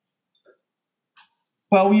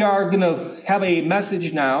Well, we are going to have a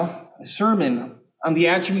message now, a sermon on the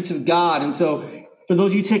attributes of God. And so for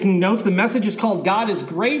those of you taking notes, the message is called God is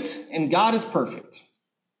Great and God is Perfect.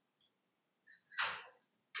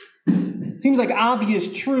 Seems like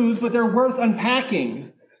obvious truths, but they're worth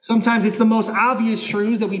unpacking. Sometimes it's the most obvious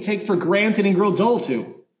truths that we take for granted and grow dull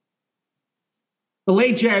to. The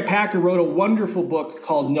late J.I. Packer wrote a wonderful book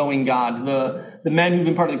called Knowing God. The men who've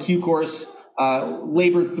been part of the Q course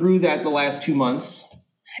labored through that the last 2 months.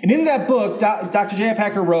 And in that book, Dr. J.I.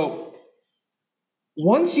 Packer wrote,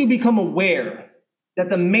 once you become aware that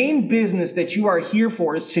the main business that you are here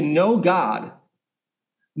for is to know God,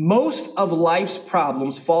 most of life's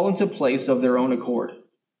problems fall into place of their own accord.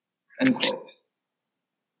 End quote.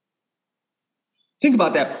 Think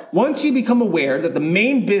about that. Once you become aware that the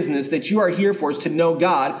main business that you are here for is to know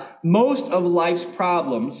God, most of life's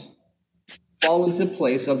problems fall into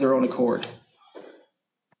place of their own accord.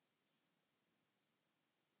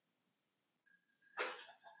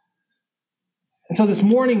 And so this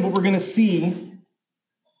morning, what we're going to see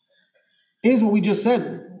is what we just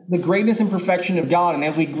said, the greatness and perfection of God. And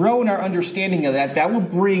as we grow in our understanding of that, that will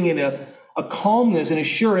bring in a calmness and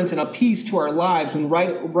assurance and a peace to our lives when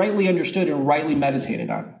rightly understood and rightly meditated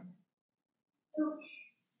on.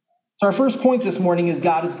 So our first point this morning is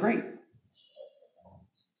God is great.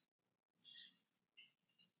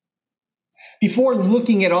 Before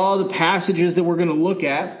looking at all the passages that we're going to look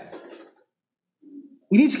at,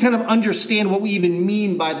 we need to kind of understand what we even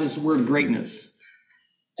mean by this word greatness.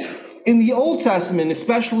 In the Old Testament,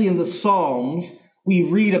 especially in the Psalms, we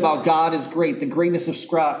read about God is great, the greatness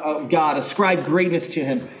of God, ascribe greatness to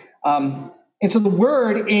him. And so the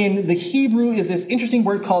word in the Hebrew is this interesting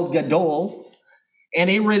word called gadol, and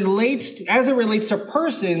as it relates to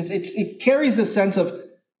persons, it carries the sense of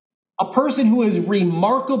a person who is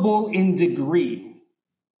remarkable in degree,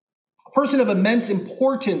 a person of immense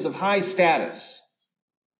importance, of high status.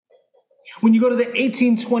 When you go to the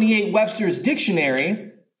 1828 Webster's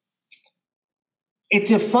Dictionary, it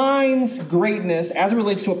defines greatness as it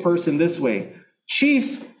relates to a person this way: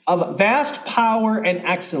 chief of vast power and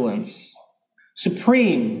excellence,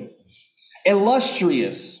 supreme,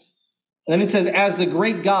 illustrious. And then it says, as the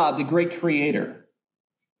great God, the great creator.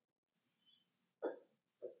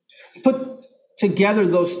 Put together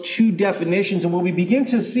those two definitions, and what we begin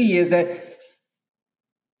to see is that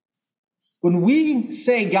when we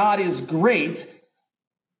say God is great,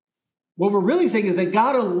 what we're really saying is that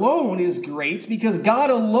God alone is great because God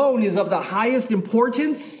alone is of the highest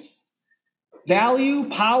importance, value,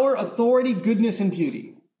 power, authority, goodness, and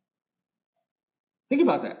beauty. Think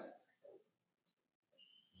about that.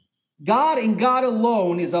 God and God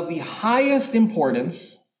alone is of the highest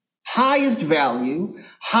importance, highest value,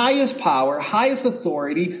 highest power, highest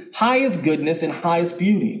authority, highest goodness, and highest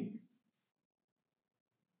beauty.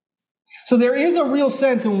 So there is a real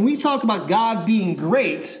sense, and when we talk about God being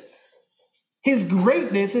great, his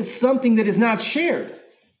greatness is something that is not shared.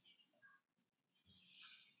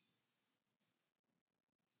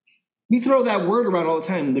 We throw that word around all the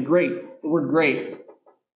time, the word great. There's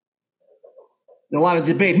a lot of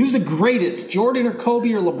debate. Who's the greatest, Jordan or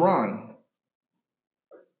Kobe or LeBron?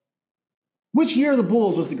 Which year of the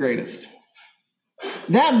Bulls was the greatest?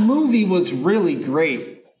 That movie was really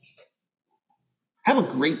great. Have a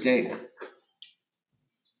great day.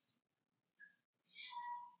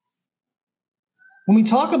 When we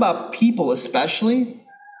talk about people especially,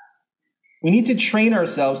 we need to train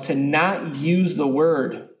ourselves to not use the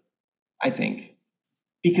word, I think,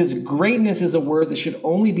 because greatness is a word that should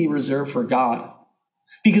only be reserved for God.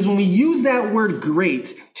 Because when we use that word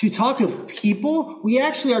great to talk of people, we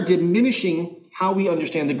actually are diminishing how we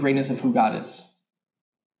understand the greatness of who God is.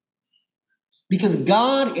 Because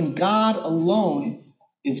God and God alone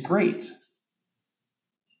is great.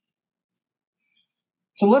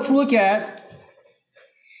 So let's look at,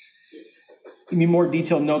 give me more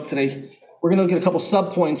detailed notes today. We're going to look at a couple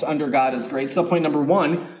subpoints under God is great. Subpoint number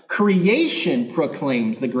 1, creation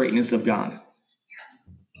proclaims the greatness of God.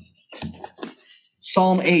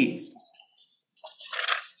 Psalm 8,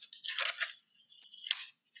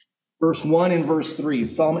 verse 1 and verse 3.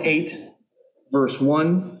 Psalm 8, verse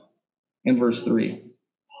 1 and verse 3.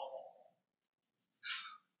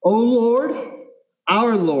 O Lord,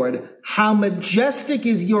 our Lord, how majestic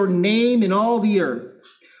is your name in all the earth.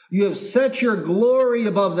 You have set your glory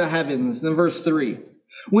above the heavens. Then verse 3.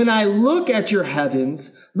 When I look at your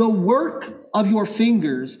heavens, the work of your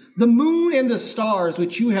fingers, the moon and the stars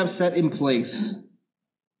which you have set in place.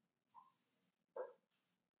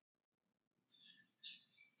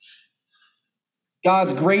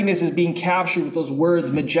 God's greatness is being captured with those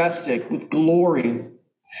words, majestic, with glory.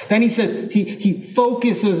 Then he says, he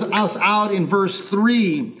focuses us out in verse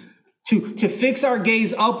 3 to fix our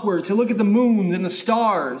gaze upward, to look at the moon and the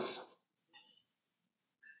stars.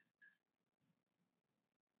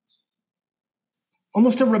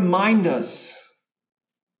 Almost to remind us,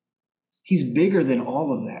 he's bigger than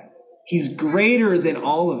all of that. He's greater than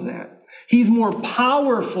all of that. He's more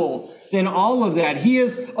powerful than all of that. He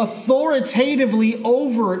is authoritatively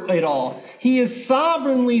over it all. He is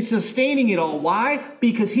sovereignly sustaining it all. Why?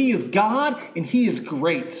 Because he is God and he is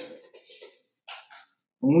great.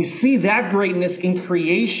 When we see that greatness in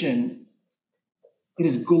creation, it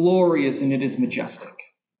is glorious and it is majestic.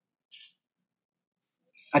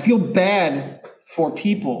 I feel bad for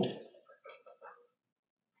people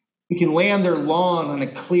who can lay on their lawn on a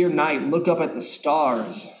clear night, look up at the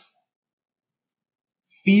stars,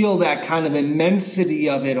 feel that kind of immensity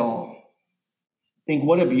of it all. Think,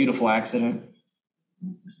 what a beautiful accident.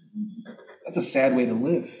 That's a sad way to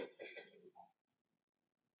live.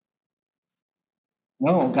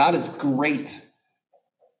 No, God is great.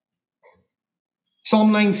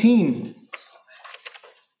 Psalm 19,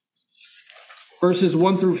 verses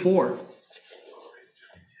 1 through 4.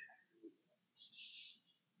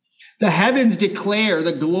 The heavens declare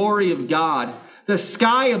the glory of God. The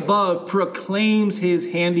sky above proclaims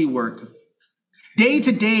his handiwork. Day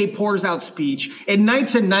to day pours out speech, and night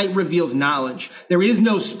to night reveals knowledge. There is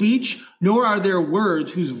no speech, nor are there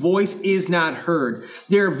words whose voice is not heard.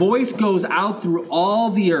 Their voice goes out through all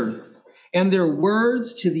the earth, and their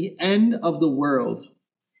words to the end of the world.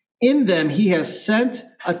 In them he has sent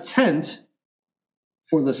a tent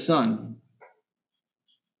for the sun.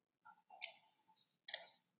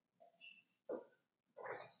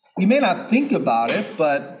 You may not think about it,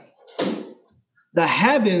 but the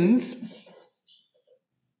heavens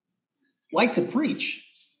like to preach.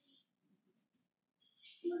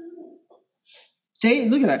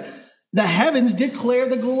 Look at that. The heavens declare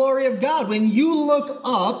the glory of God. When you look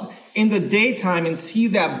up in the daytime and see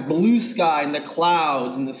that blue sky and the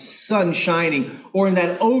clouds and the sun shining, or in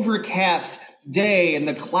that overcast day and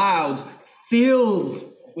the clouds filled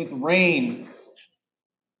with rain,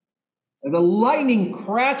 or the lightning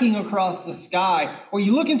cracking across the sky, or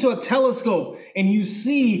you look into a telescope and you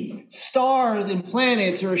see stars and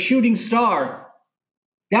planets or a shooting star,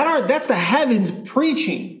 that's the heavens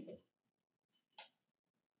preaching.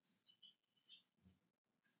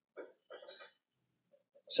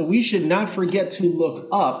 So we should not forget to look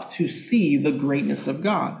up to see the greatness of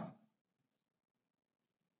God.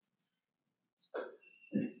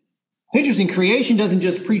 It's interesting, creation doesn't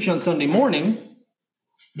just preach on Sunday morning.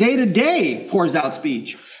 Day to day pours out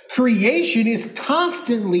speech. Creation is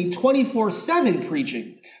constantly 24/7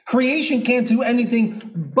 preaching. Creation can't do anything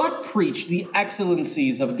but preach the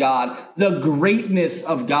excellencies of God, the greatness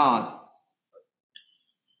of God,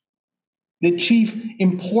 the chief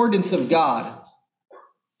importance of God.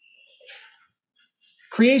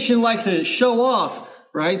 Creation likes to show off,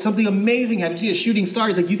 right? Something amazing happens. You see a shooting star.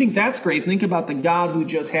 It's like, you think that's great? Think about the God who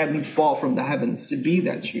just had me fall from the heavens to be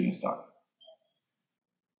that shooting star.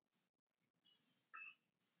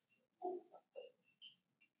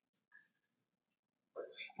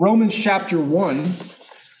 Romans chapter 1.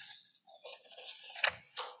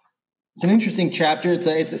 It's an interesting chapter.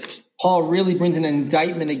 Paul really brings an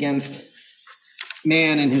indictment against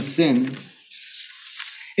man and his sin.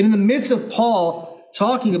 And in the midst of Paul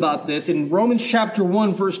talking about this, in Romans chapter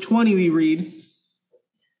 1, verse 20, we read,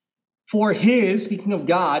 "For his," speaking of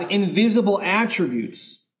God, "invisible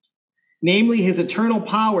attributes, namely his eternal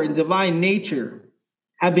power and divine nature,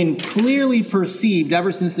 have been clearly perceived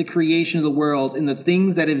ever since the creation of the world in the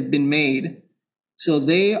things that have been made, so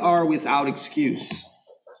they are without excuse."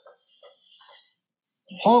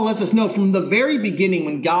 Paul lets us know from the very beginning,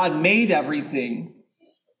 when God made everything,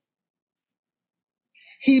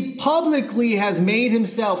 he publicly has made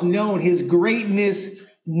himself known, his greatness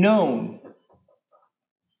known.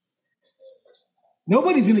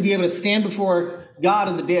 Nobody's going to be able to stand before God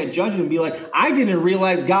in the day of judgment and be like, I didn't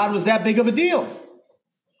realize God was that big of a deal.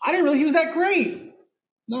 I didn't realize he was that great.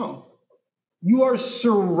 No. You are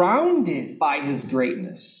surrounded by his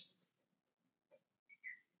greatness.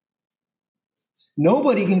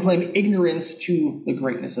 Nobody can claim ignorance to the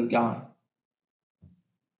greatness of God.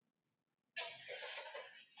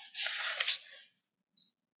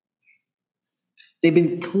 They've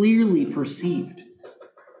been clearly perceived.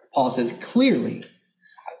 Paul says clearly.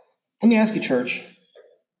 Let me ask you, church,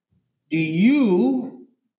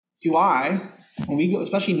 do I, when we go,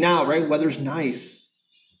 especially now, right, weather's nice,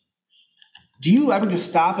 do you ever just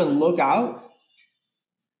stop and look out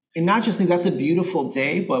and not just think that's a beautiful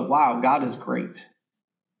day, but wow, God is great?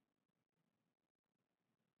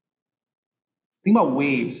 Think about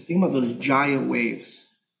waves. Think about those giant waves.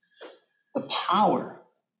 The power.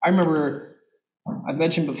 I remember, I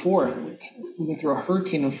mentioned before, we went through a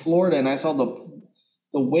hurricane in Florida, and I saw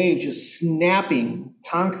the waves just snapping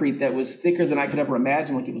concrete that was thicker than I could ever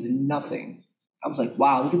imagine, like it was nothing. I was like,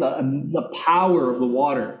 wow, look at the power of the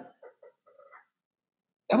water.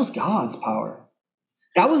 That was God's power.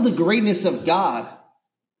 That was the greatness of God.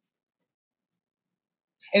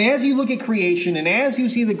 And as you look at creation and as you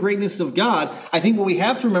see the greatness of God, I think what we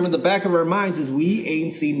have to remember in the back of our minds is we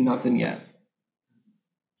ain't seen nothing yet.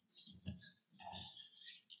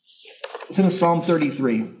 Listen to Psalm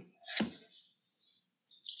 33.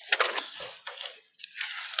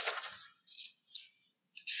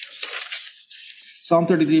 Psalm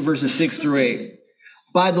 33, verses 6 through 8.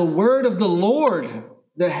 By the word of the Lord,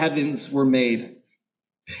 the heavens were made,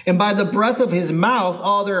 and by the breath of his mouth,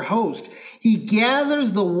 all their host. He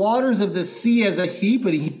gathers the waters of the sea as a heap,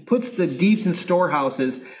 and he puts the deeps in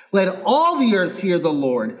storehouses. Let all the earth fear the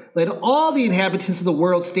Lord. Let all the inhabitants of the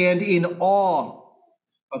world stand in awe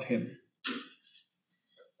of him.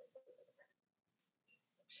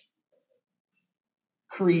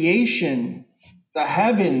 Creation, the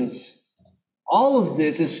heavens, all of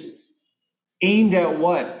this is aimed at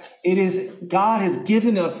what? It is God has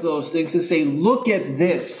given us those things to say, look at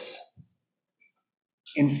this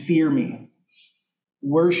and fear me,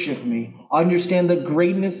 worship me, understand the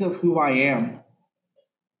greatness of who I am.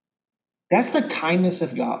 That's the kindness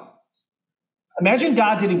of God. Imagine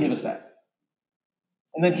God didn't give us that.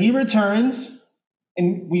 And then he returns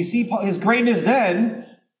and we see his greatness then,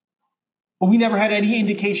 but we never had any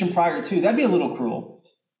indication prior to. That'd be a little cruel.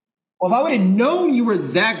 Well, if I would have known you were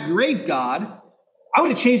that great, God, I would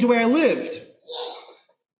have changed the way I lived.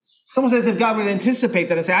 Someone says if God would anticipate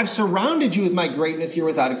that and say, I've surrounded you with my greatness here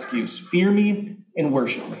without excuse. Fear me and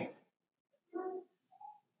worship me.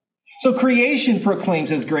 So creation proclaims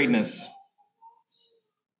his greatness.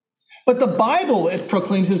 But the Bible, it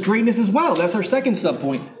proclaims his greatness as well. That's our second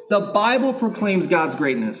subpoint. The Bible proclaims God's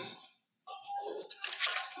greatness.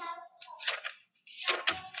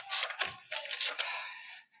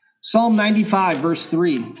 Psalm 95, verse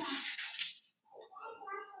 3.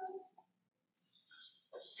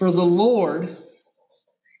 For the Lord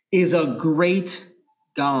is a great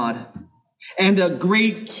God and a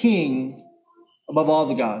great King above all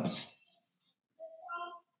the gods.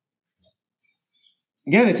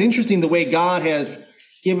 Again, it's interesting the way God has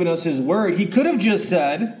given us his word. He could have just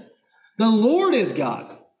said, the Lord is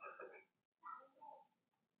God.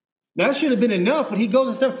 That should have been enough, but he goes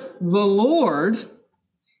a step. The Lord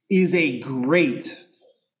is a great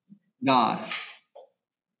God.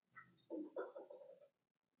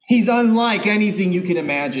 He's unlike anything you can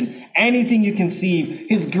imagine, anything you conceive.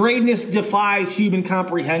 His greatness defies human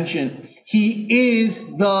comprehension. He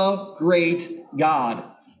is the great God.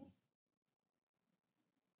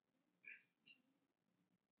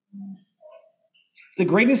 If the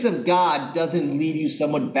greatness of God doesn't leave you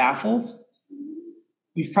somewhat baffled,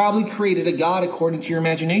 you've probably created a God according to your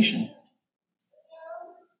imagination.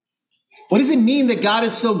 What does it mean that God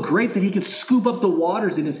is so great that he could scoop up the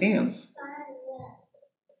waters in his hands?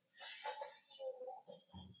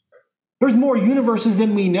 There's more universes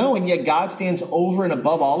than we know, and yet God stands over and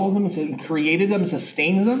above all of them and created them and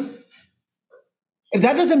sustained them. If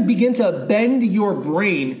that doesn't begin to bend your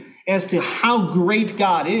brain as to how great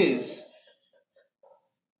God is,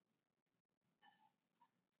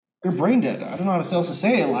 you're brain dead. I don't know how else to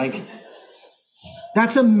say it. Like,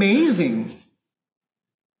 that's amazing.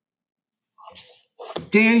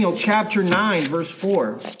 Daniel chapter 9, verse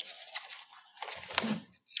 4.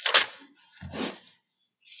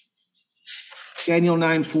 Daniel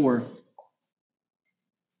 9:4.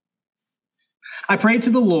 I prayed to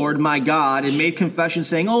the Lord, my God, and made confession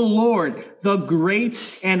saying, O Lord, the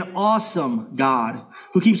great and awesome God,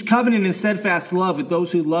 who keeps covenant and steadfast love with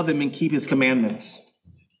those who love him and keep his commandments.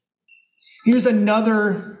 Here's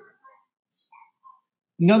another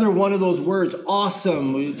one of those words,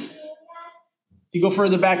 awesome. You go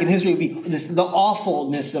further back in history, it would be the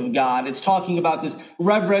awfulness of God. It's talking about this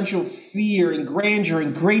reverential fear and grandeur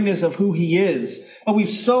and greatness of who he is. But we've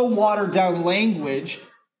so watered down language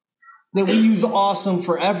that we use awesome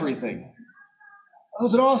for everything. That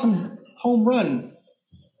was an awesome home run.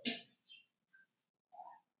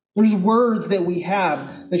 There's words that we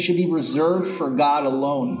have that should be reserved for God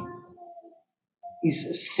alone.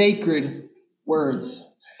 These sacred words.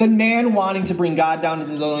 But man wanting to bring God down to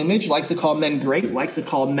his own image likes to call men great, likes to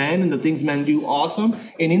call men and the things men do awesome.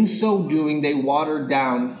 And in so doing, they water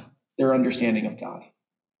down their understanding of God.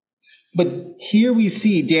 But here we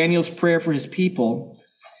see Daniel's prayer for his people.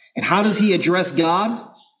 And how does he address God?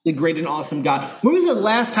 the great and awesome God. When was the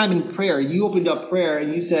last time in prayer you opened up prayer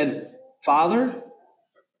and you said, Father,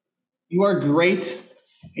 you are great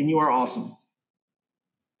and you are awesome?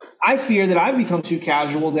 I fear that I've become too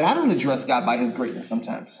casual, that I don't address God by his greatness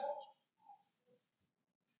sometimes.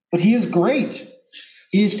 But he is great.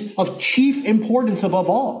 He is of chief importance above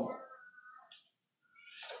all.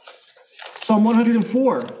 Psalm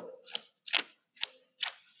 104.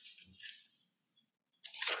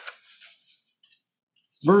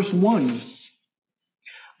 Verse 1.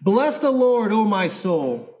 Bless the Lord, O my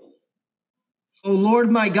soul. O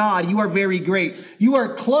Lord my God, you are very great. You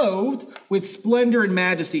are clothed with splendor and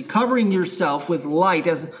majesty, covering yourself with light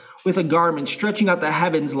as with a garment, stretching out the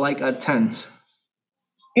heavens like a tent.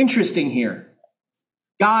 Interesting here.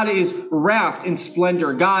 God is wrapped in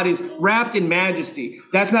splendor. God is wrapped in majesty.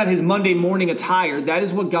 That's not his Monday morning attire. That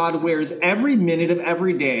is what God wears every minute of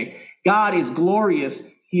every day. God is glorious.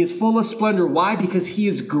 He is full of splendor. Why? Because he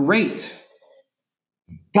is great.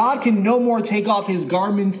 God can no more take off his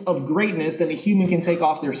garments of greatness than a human can take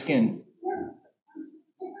off their skin.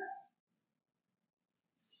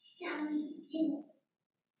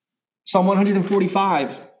 Psalm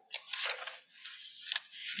 145,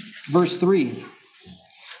 verse 3.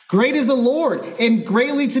 Great is the Lord, and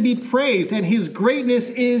greatly to be praised, and his greatness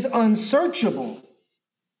is unsearchable.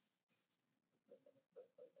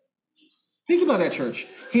 Think about that, church.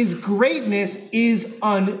 His greatness is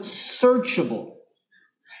unsearchable.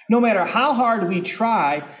 No matter how hard we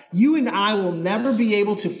try, you and I will never be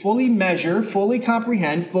able to fully measure, fully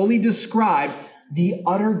comprehend, fully describe the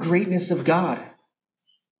utter greatness of God.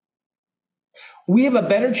 We have a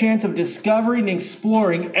better chance of discovering and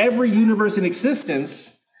exploring every universe in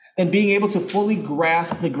existence than being able to fully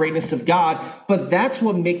grasp the greatness of God. But that's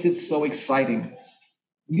what makes it so exciting.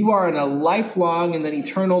 You are in a lifelong and then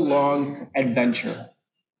eternal long adventure.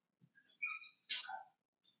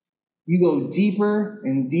 You go deeper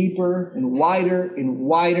and deeper and wider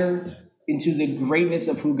into the greatness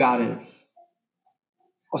of who God is.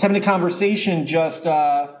 I was having a conversation just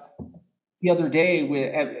the other day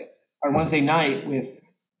on Wednesday night with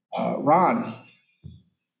Ron.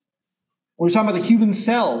 We were talking about the human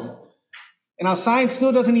cell. And how science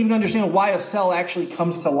still doesn't even understand why a cell actually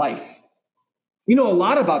comes to life. We know a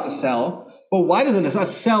lot about the cell, but why doesn't a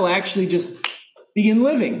cell actually just begin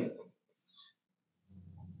living?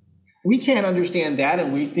 We can't understand that,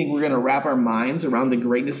 and we think we're going to wrap our minds around the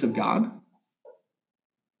greatness of God.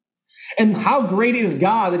 And how great is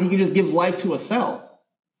God that he can just give life to a cell,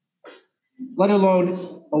 let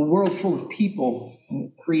alone a world full of people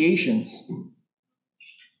and creations.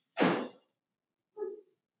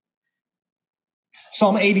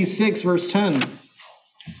 Psalm 86, verse 10.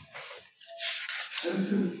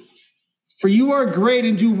 For you are great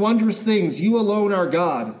and do wondrous things. You alone are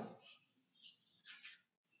God.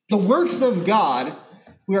 The works of God,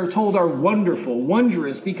 we are told, are wonderful,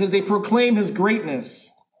 wondrous, because they proclaim his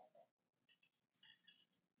greatness.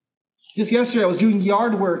 Just yesterday, I was doing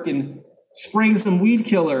yard work and spraying some weed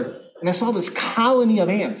killer, and I saw this colony of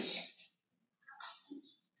ants.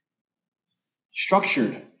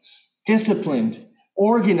 Structured, disciplined,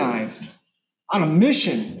 organized, on a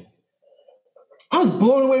mission. I was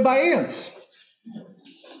blown away by ants.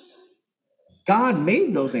 God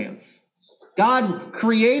made those ants. God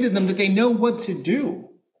created them that they know what to do.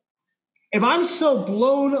 If I'm so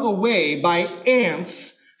blown away by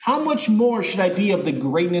ants, how much more should I be of the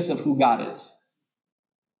greatness of who God is?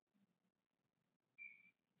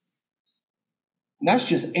 And that's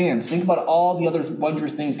just ants. Think about all the other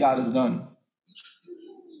wondrous things God has done.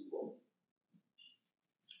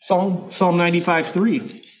 Psalm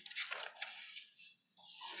 95:3.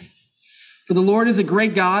 For the Lord is a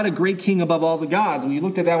great God, a great king above all the gods. We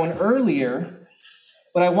looked at that one earlier,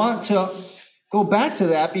 but I want to go back to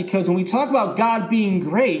that because when we talk about God being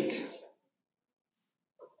great,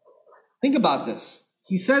 think about this.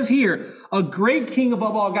 He says here, a great king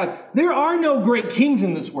above all gods. There are no great kings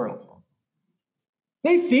in this world.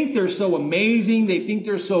 They think they're so amazing. They think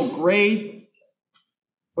they're so great.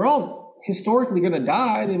 They're all historically going to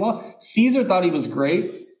die. Caesar thought he was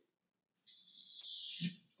great.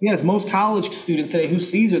 Yes, most college students today, who's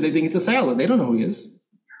Caesar? They think it's a salad. They don't know who he is.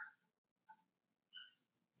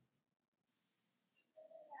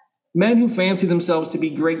 Men who fancy themselves to be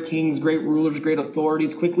great kings, great rulers, great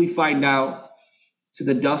authorities quickly find out to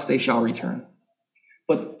the dust they shall return.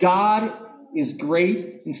 But God is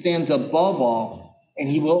great and stands above all, and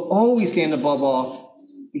he will always stand above all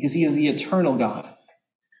because he is the eternal God.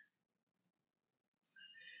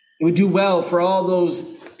 It would do well for all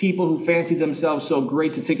those people who fancy themselves so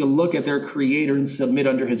great to take a look at their Creator and submit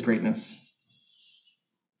under his greatness.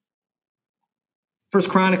 First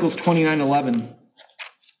Chronicles 29:11.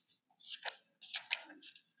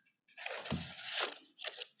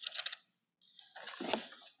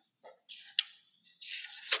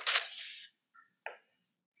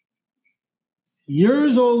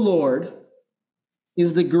 Yours, O Lord,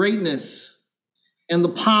 is the greatness and the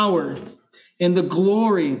power and the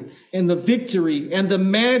glory and the victory and the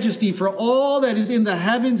majesty, for all that is in the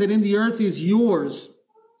heavens and in the earth is yours.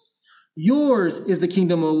 Yours is the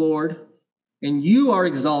kingdom, O Lord, and you are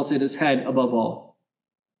exalted as head above all.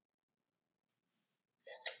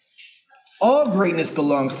 All greatness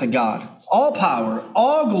belongs to God. All power,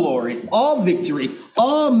 all glory, all victory,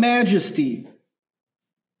 all majesty.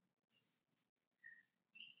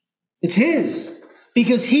 It's his,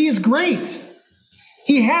 because he is great.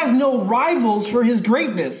 He has no rivals for his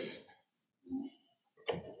greatness.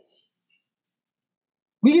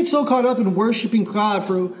 We get so caught up in worshiping God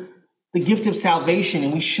for the gift of salvation,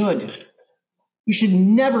 and we should. We should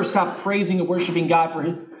never stop praising and worshiping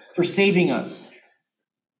God for saving us.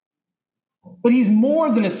 But he's more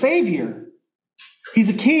than a savior. He's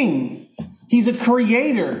a king. He's a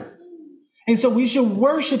creator. And so we should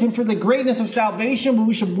worship him for the greatness of salvation, but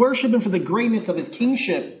we should worship him for the greatness of his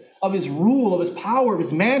kingship, of his rule, of his power, of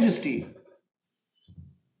his majesty.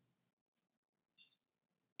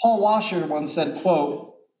 Paul Washer once said,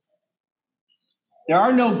 quote, "There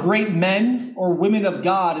are no great men or women of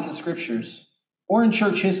God in the scriptures or in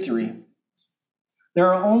church history.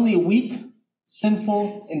 There are only weak,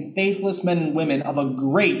 sinful, and faithless men and women of a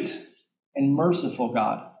great and merciful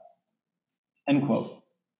God." End quote.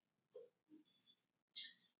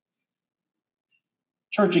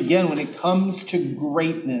 Church, again, when it comes to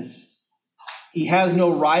greatness, he has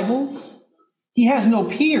no rivals. He has no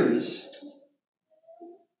peers.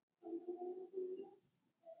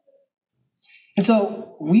 And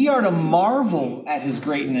so we are to marvel at his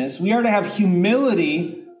greatness. We are to have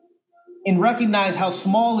humility and recognize how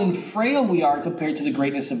small and frail we are compared to the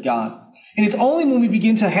greatness of God. And it's only when we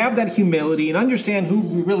begin to have that humility and understand who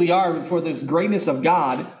we really are before this greatness of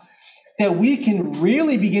God that we can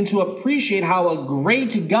really begin to appreciate how a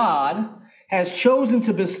great God has chosen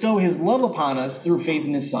to bestow his love upon us through faith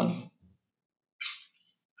in his Son.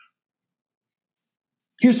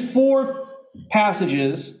 Here's 4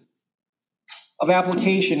 passages of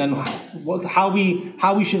application on how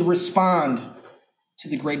we should respond to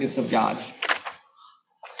the greatness of God.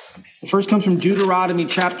 The first comes from Deuteronomy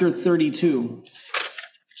chapter 32.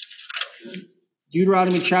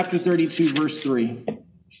 Deuteronomy chapter 32, verse 3.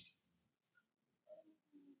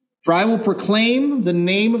 "For I will proclaim the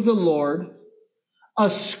name of the Lord,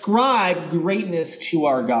 ascribe greatness to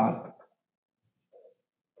our God."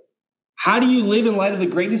 How do you live in light of the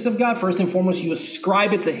greatness of God? First and foremost, you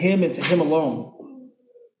ascribe it to him and to him alone.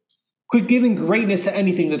 Quit giving greatness to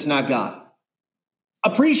anything that's not God.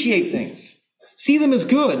 Appreciate things. See them as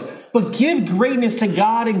good, but give greatness to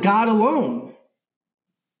God and God alone.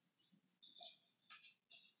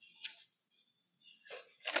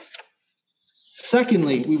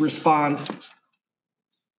 Secondly, we respond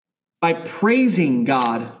by praising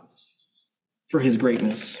God for his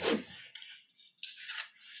greatness.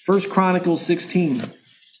 1 Chronicles 16,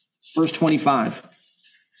 verse 25.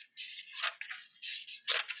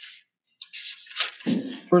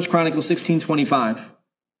 1 Chronicles 16:25.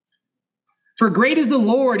 "For great is the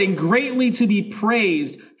Lord and greatly to be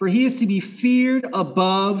praised, for he is to be feared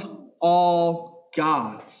above all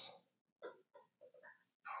gods."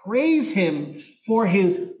 Praise him for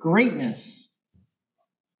his greatness.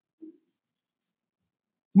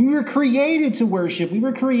 We were created to worship. We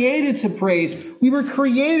were created to praise. We were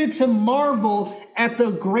created to marvel at the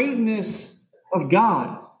greatness of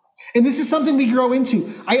God. And this is something we grow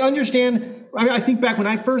into. I understand. I think back when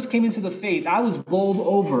I first came into the faith, I was bowled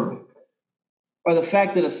over by the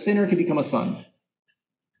fact that a sinner could become a son,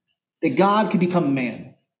 that God could become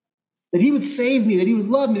man, that he would save me, that he would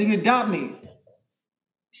love me, that he would adopt me.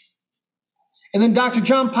 And then Dr.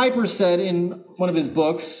 John Piper said in one of his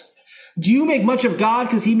books, "Do you make much of God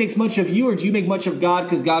because he makes much of you, or do you make much of God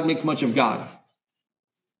because God makes much of God?"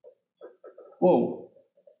 Whoa,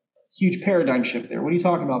 huge paradigm shift there. What are you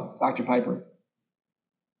talking about, Dr. Piper?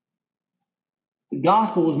 The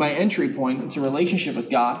gospel was my entry point into relationship with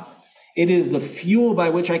God. It is the fuel by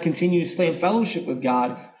which I continue to stay in fellowship with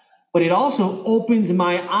God, but it also opens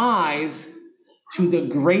my eyes to the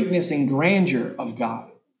greatness and grandeur of God.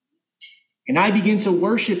 And I begin to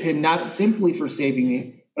worship him not simply for saving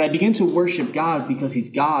me, but I begin to worship God because he's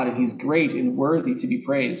God and he's great and worthy to be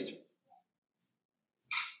praised.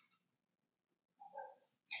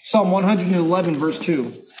 Psalm 111, verse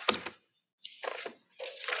 2.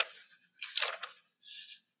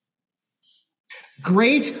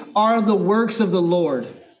 Great are the works of the Lord,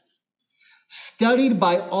 studied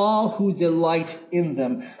by all who delight in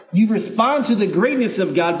them. You respond to the greatness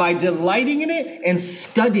of God by delighting in it and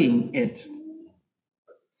studying it.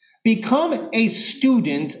 Become a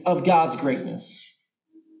student of God's greatness.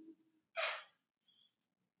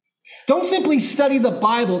 Don't simply study the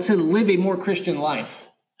Bible to live a more Christian life.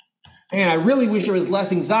 Man, I really wish there was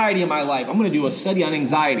less anxiety in my life. I'm going to do a study on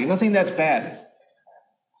anxiety. I'm not saying that's bad.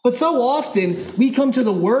 But so often we come to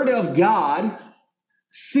the Word of God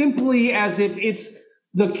simply as if it's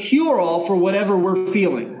the cure-all for whatever we're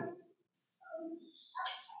feeling.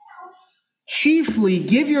 Chiefly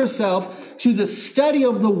give yourself to the study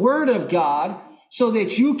of the Word of God so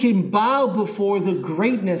that you can bow before the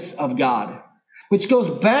greatness of God, which goes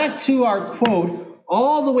back to our quote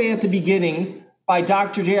all the way at the beginning by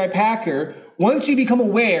Dr. J.I. Packer. Once you become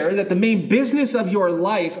aware that the main business of your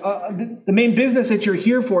life, the main business that you're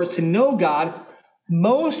here for is to know God,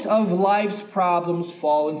 most of life's problems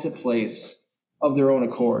fall into place of their own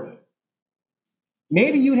accord.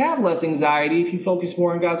 Maybe you'd have less anxiety if you focus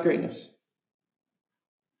more on God's greatness.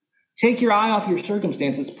 Take your eye off your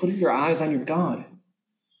circumstances, put your eyes on your God.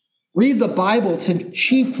 Read the Bible to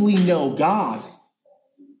chiefly know God.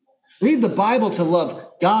 Read the Bible to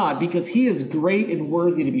love God because he is great and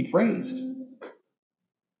worthy to be praised.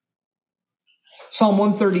 Psalm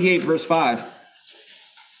 138, verse 5.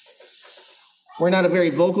 We're not a very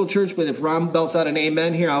vocal church, but if Ron belts out an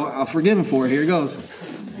amen here, I'll forgive him for it. Here it goes.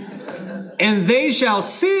 And they shall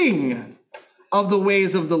sing of the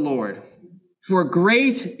ways of the Lord, for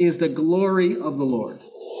great is the glory of the Lord.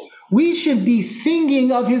 We should be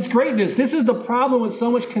singing of his greatness. This is the problem with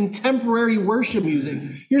so much contemporary worship music.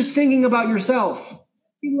 You're singing about yourself.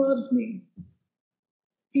 He loves me.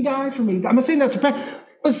 He died for me. I'm not saying that's a practice,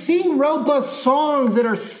 but sing robust songs that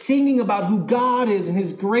are singing about who God is and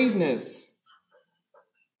his greatness.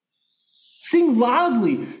 Sing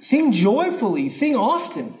loudly, sing joyfully, sing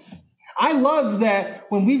often. I love that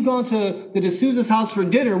when we've gone to the D'Souza's house for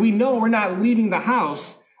dinner, we know we're not leaving the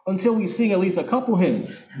house until we sing at least a couple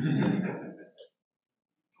hymns.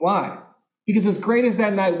 Why? Because as great as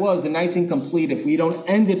that night was, the night's incomplete if we don't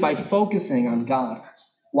end it by focusing on God.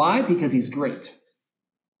 Why? Because he's great.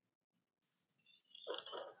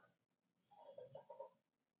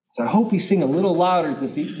 So I hope we sing a little louder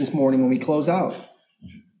this morning when we close out.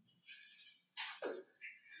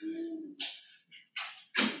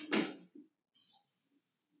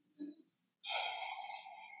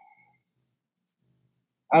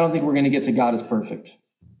 I don't think we're going to get to God as perfect.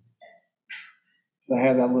 Because I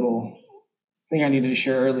had that little thing I needed to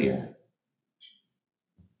share earlier.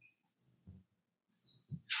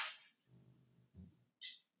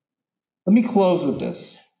 Let me close with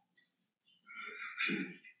this.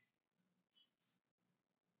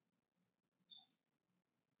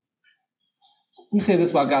 Let me say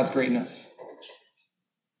this about God's greatness.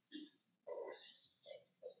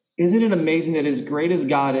 Isn't it amazing that as great as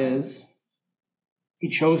God is, he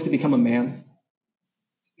chose to become a man?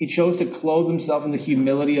 He chose to clothe himself in the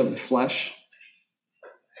humility of the flesh.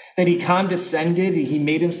 That he condescended, he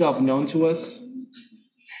made himself known to us.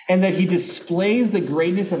 And that he displays the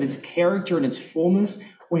greatness of his character and its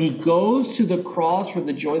fullness when he goes to the cross for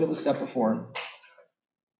the joy that was set before him.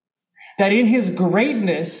 That in his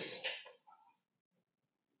greatness,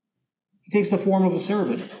 he takes the form of a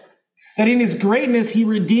servant. That in his greatness, he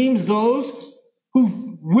redeems those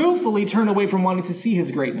who willfully turn away from wanting to see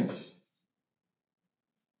his greatness.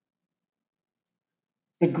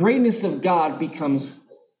 The greatness of God becomes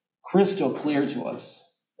crystal clear to us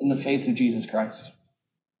in the face of Jesus Christ.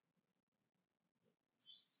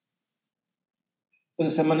 For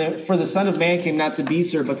the Son of Man came not to be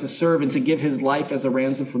served, but to serve and to give his life as a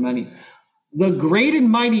ransom for many. The great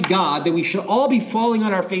and mighty God that we should all be falling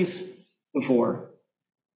on our face before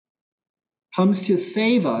comes to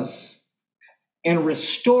save us and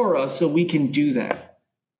restore us so we can do that.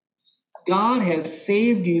 God has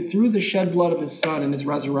saved you through the shed blood of his Son and his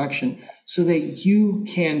resurrection so that you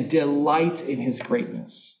can delight in his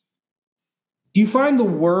greatness. Do you find the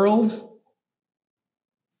world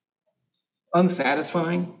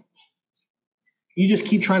unsatisfying? You just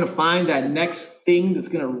keep trying to find that next thing that's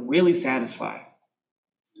going to really satisfy.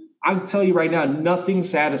 I can tell you right now, nothing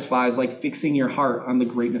satisfies like fixing your heart on the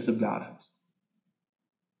greatness of God.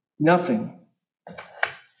 Nothing.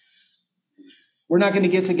 We're not going to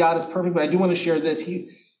get to God as perfect, but I do want to share this. In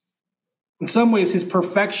some ways, his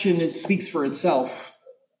perfection, it speaks for itself.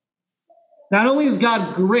 Not only is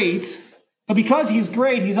God great, but because he's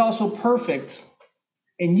great, he's also perfect.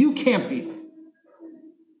 And you can't be.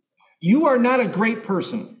 You are not a great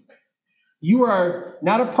person. You are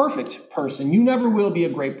not a perfect person. You never will be a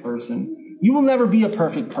great person. You will never be a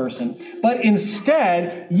perfect person. But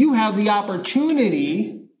instead, you have the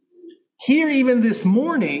opportunity here even this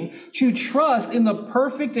morning to trust in the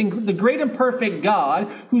perfect and the great and perfect God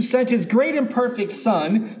who sent his great and perfect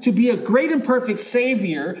Son to be a great and perfect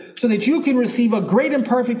Savior so that you can receive a great and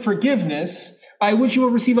perfect forgiveness by which you will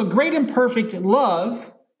receive a great and perfect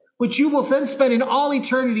love, which you will then spend in all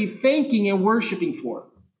eternity thanking and worshiping for.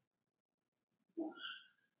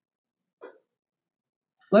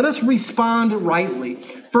 Let us respond rightly.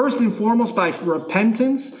 First and foremost, by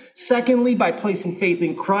repentance. Secondly, by placing faith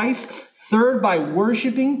in Christ. Third, by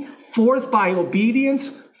worshiping. Fourth, by obedience.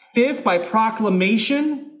 Fifth, by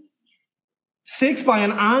proclamation. Sixth, by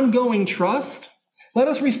an ongoing trust. Let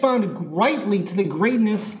us respond rightly to the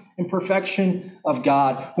greatness and perfection of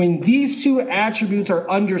God. When these two attributes are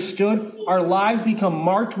understood, our lives become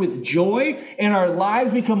marked with joy and our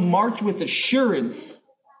lives become marked with assurance.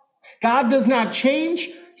 God does not change.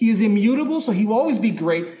 He is immutable, so he will always be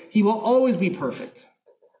great. He will always be perfect.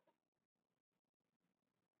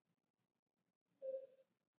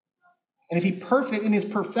 And if he perfect, in his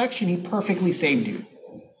perfection, he perfectly saved you.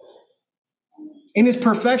 In his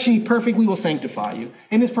perfection, he perfectly will sanctify you.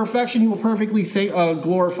 In his perfection, he will perfectly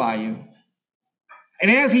glorify you. And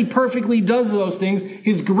as he perfectly does those things,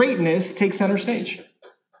 his greatness takes center stage.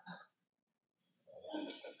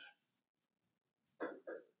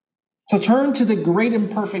 So turn to the great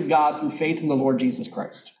and perfect God through faith in the Lord Jesus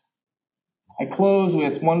Christ. I close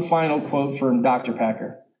with one final quote from Dr.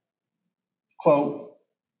 Packer. Quote,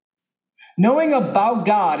 knowing about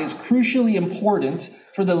God is crucially important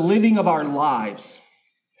for the living of our lives,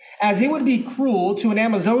 as it would be cruel to an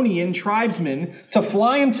Amazonian tribesman to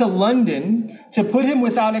fly him to London, to put him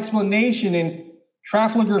without explanation in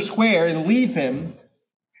Trafalgar Square and leave him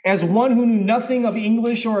as one who knew nothing of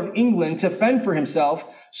English or of England to fend for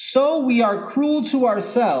himself. So we are cruel to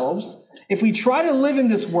ourselves if we try to live in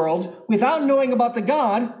this world without knowing about the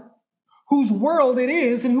God whose world it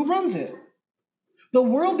is and who runs it. The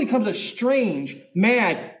world becomes a strange,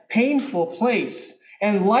 mad, painful place,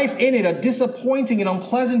 and life in it a disappointing and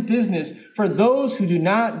unpleasant business for those who do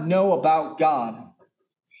not know about God.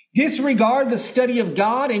 Disregard the study of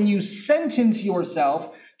God, and you sentence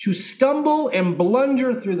yourself to stumble and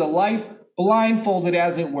blunder through the life blindfolded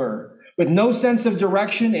as it were, with no sense of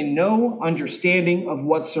direction and no understanding of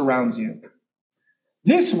what surrounds you.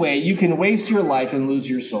 This way you can waste your life and lose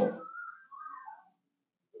your soul.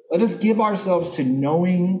 Let us give ourselves to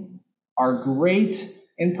knowing our great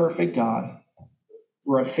and perfect God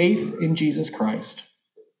through our faith in Jesus Christ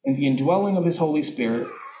and the indwelling of his Holy Spirit,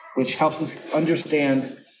 which helps us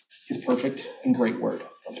understand his perfect and great word.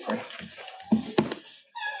 Let's pray.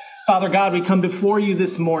 Father God, we come before you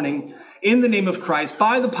this morning in the name of Christ,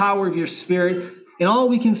 by the power of your Spirit. And all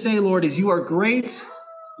we can say, Lord, is you are great,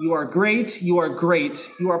 you are great, you are great.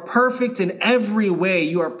 You are perfect in every way.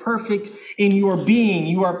 You are perfect in your being.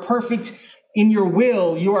 You are perfect in your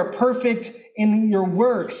will. You are perfect in your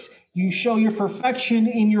works. You show your perfection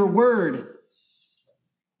in your word.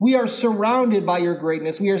 We are surrounded by your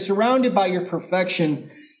greatness. We are surrounded by your perfection.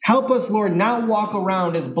 Help us, Lord, not walk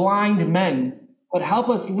around as blind men, but help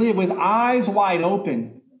us live with eyes wide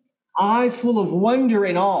open, eyes full of wonder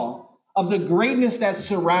and awe of the greatness that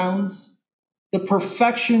surrounds, the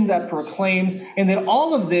perfection that proclaims, and that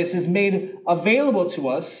all of this is made available to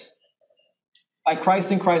us by Christ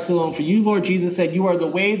and Christ alone. For you, Lord Jesus, said, you are the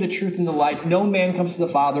way, the truth, and the life. No man comes to the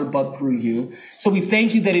Father but through you. So we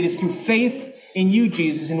thank you that it is through faith in you,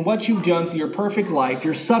 Jesus, and what you've done through your perfect life,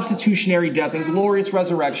 your substitutionary death and glorious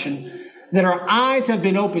resurrection, that our eyes have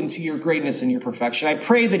been opened to your greatness and your perfection. I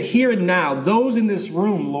pray that here and now, those in this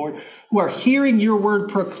room, Lord, who are hearing your word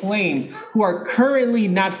proclaimed, who are currently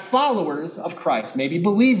not followers of Christ, maybe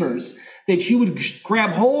believers, that you would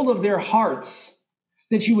grab hold of their hearts,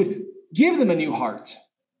 that you would give them a new heart,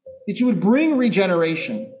 that you would bring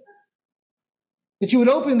regeneration, that you would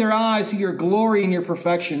open their eyes to your glory and your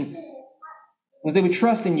perfection, that they would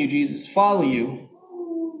trust in you, Jesus, follow you,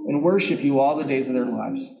 and worship you all the days of their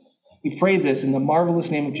lives. We pray this in the marvelous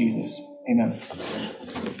name of Jesus. Amen.